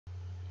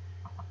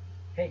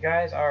Hey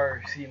guys,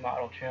 RRC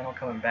Model Channel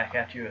coming back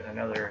at you with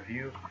another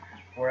review.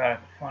 We're out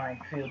at the flying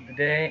field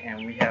today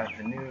and we have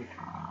the new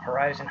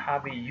Horizon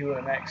Hobby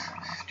UMX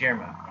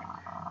Stearman.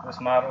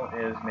 This model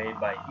is made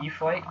by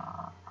E-Flight.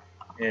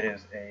 It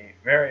is a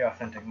very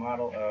authentic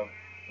model of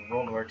the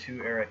World War II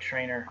era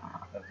trainer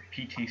of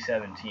the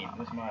PT-17.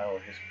 This model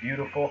is just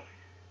beautiful.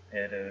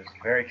 It is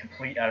very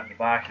complete out of the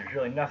box. There's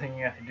really nothing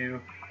you have to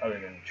do other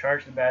than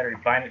charge the battery,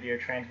 bind it to your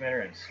transmitter,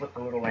 and slip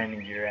the little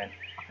landing gear in, and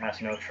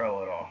that's no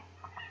trouble at all.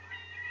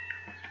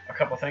 A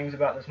couple things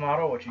about this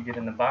model. What you get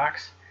in the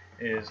box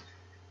is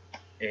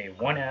a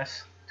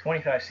 1S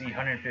 25C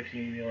 150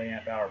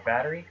 milliamp hour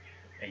battery,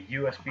 a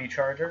USB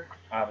charger,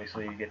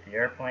 obviously you get the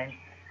airplane,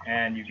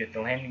 and you get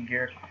the landing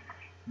gear.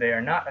 They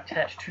are not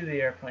attached to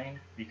the airplane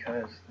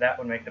because that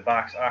would make the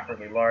box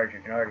awkwardly large.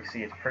 You can already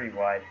see it's pretty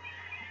wide.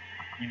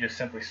 You just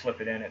simply slip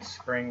it in. It's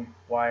spring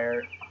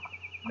wire,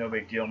 no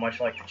big deal,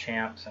 much like the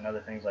Champs and other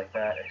things like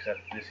that, except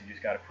this you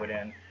just got to put in.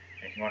 And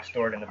if you want to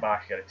store it in the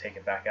box, you got to take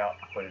it back out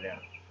and put it in.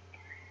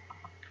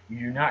 You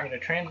do not get a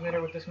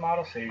transmitter with this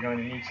model, so you're going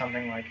to need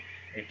something like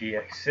a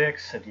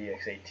DX6, a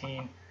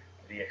DX18,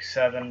 a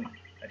DX7,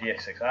 a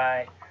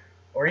DX6i,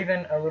 or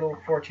even a little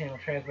 4-channel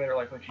transmitter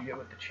like what you get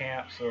with the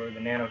Champs or the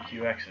Nano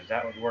QXs.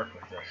 That would work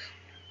with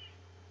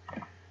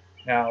this.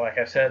 Now, like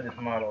I said, this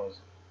model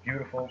is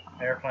beautiful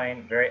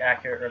airplane, very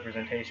accurate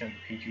representation of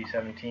the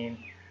PT-17,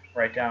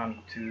 right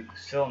down to the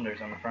cylinders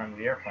on the front of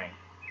the airplane.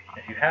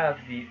 If you have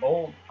the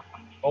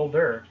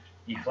older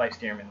E-Flight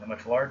Stearman, the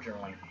much larger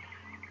one,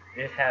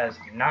 it has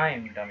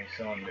 9 dummy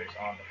cylinders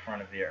on the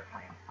front of the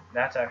airplane.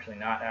 That's actually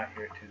not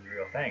accurate to the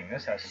real thing.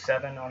 This has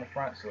 7 on the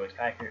front, so it's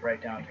accurate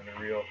right down to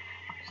the real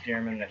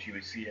Stearman that you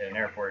would see at an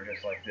airport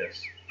just like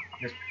this.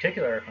 This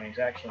particular airplane is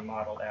actually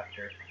modeled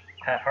after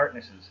Pat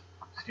Hartness's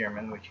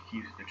Stearman, which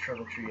keeps the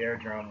Triple Tree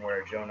Aerodrome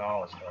where Joe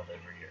Nall is held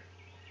every year.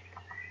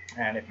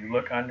 And if you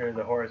look under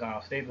the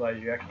horizontal stabilizer,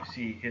 you actually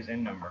see his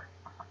IN number.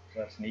 So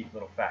that's a neat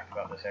little fact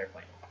about this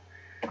airplane.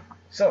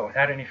 So,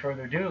 without any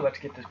further ado, let's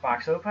get this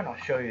box open. I'll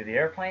show you the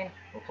airplane,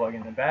 we'll plug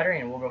in the battery,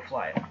 and we'll go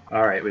fly it.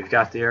 Alright, we've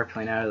got the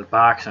airplane out of the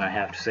box, and I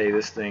have to say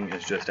this thing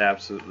is just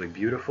absolutely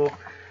beautiful.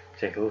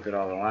 Take a look at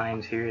all the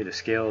lines here, the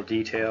scale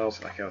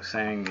details, like I was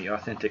saying, the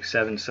authentic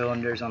 7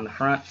 cylinders on the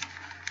front.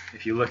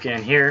 If you look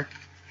in here,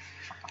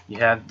 you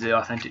have the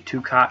authentic 2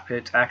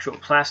 cockpits, actual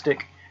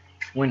plastic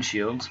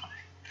windshields.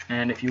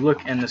 And if you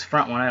look in this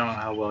front one, I don't know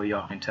how well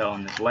y'all can tell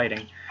in this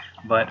lighting,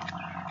 but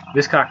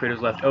this cockpit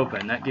is left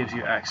open. That gives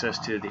you access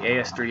to the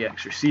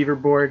AS3X receiver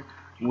board,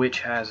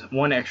 which has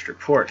 1 extra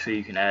port, so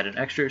you can add an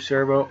extra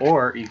servo,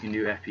 or you can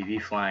do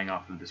FPV flying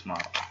off of this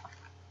model.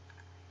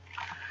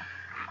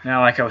 Now,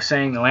 like I was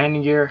saying, the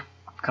landing gear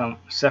come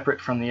separate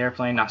from the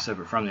airplane, not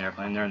separate from the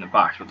airplane, they're in the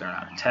box, but they're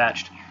not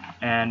attached.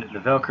 And the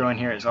Velcro in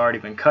here has already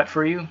been cut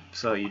for you,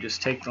 so you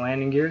just take the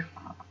landing gear,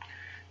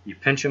 you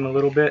pinch them a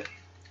little bit,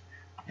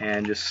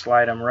 and just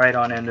slide them right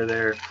on into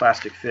their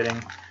plastic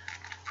fitting.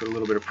 Put a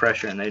little bit of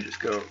pressure and they just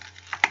go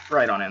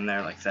right on in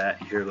there like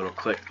that. You hear a little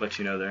click, let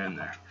you know they're in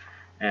there.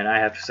 And I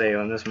have to say,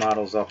 when this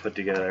model is all put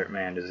together,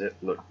 man, does it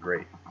look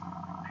great.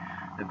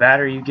 The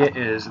battery you get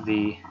is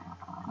the,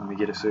 let me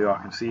get it so y'all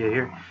can see it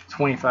here,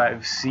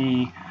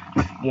 25C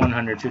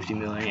 150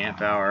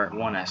 milliamp hour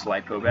 1S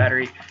LiPo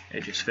battery.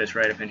 It just fits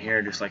right up in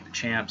here, just like the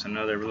Champs and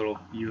other little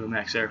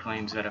UMX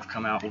airplanes that have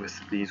come out with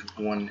these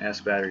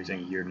 1S batteries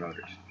and geared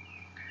motors.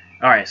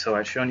 Alright, so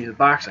I've shown you the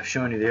box, I've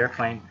shown you the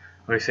airplane.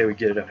 What do you say we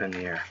get it up in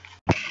the air?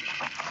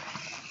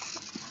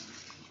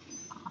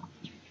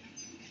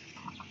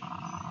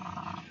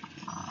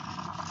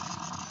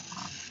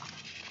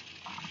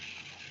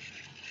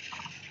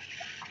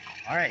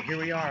 Alright, here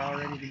we are all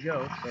ready to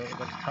go, so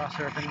let's toss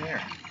her up in the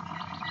air.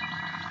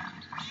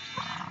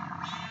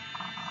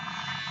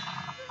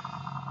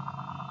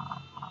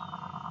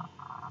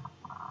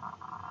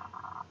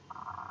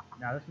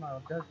 Now this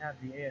model does have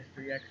the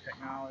AS3X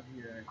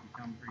technology that has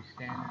become pretty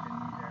standard in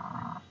these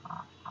airplanes.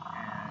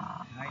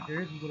 And tonight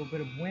there is a little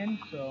bit of wind,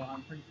 so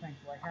I'm pretty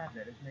thankful I have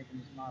that. It's making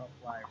this model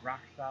fly rock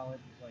solid,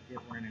 just like if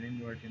we're in an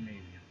indoor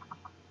gymnasium.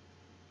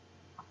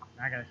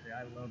 And I gotta say,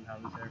 I love how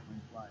this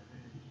airplane flies.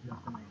 It is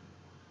just amazing.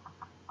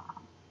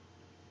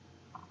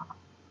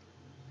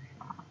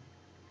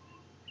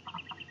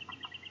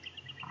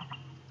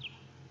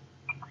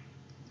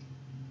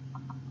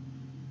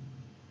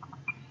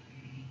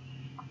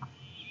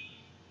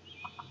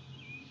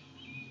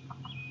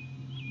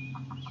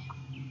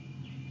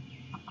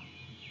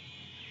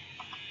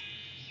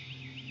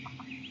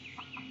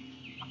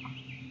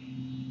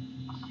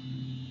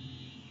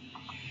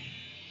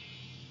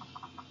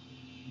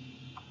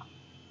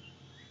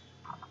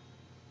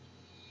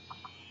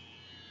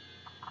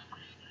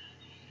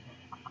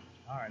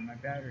 Alright, my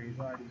battery's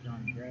already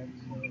gone dead,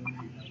 so let's see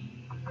if I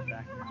can put it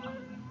back on.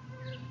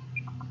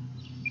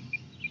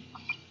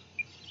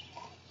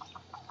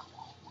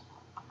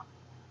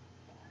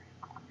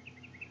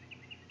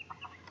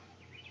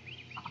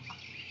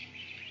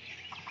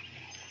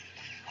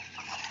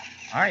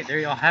 Alright, there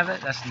y'all have it.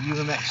 That's the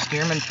UMX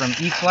Stearman from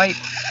E-Flight.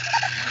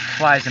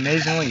 flies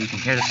amazingly. You can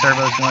hear the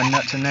servos going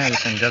nuts in there.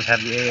 This thing does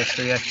have the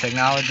AS3X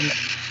technology.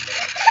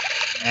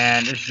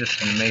 And it's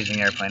just an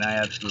amazing airplane. I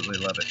absolutely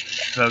love it.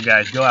 So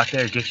guys, go out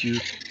there, get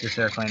you this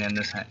airplane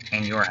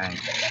in your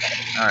hands.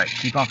 Alright,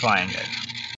 keep on flying, guys.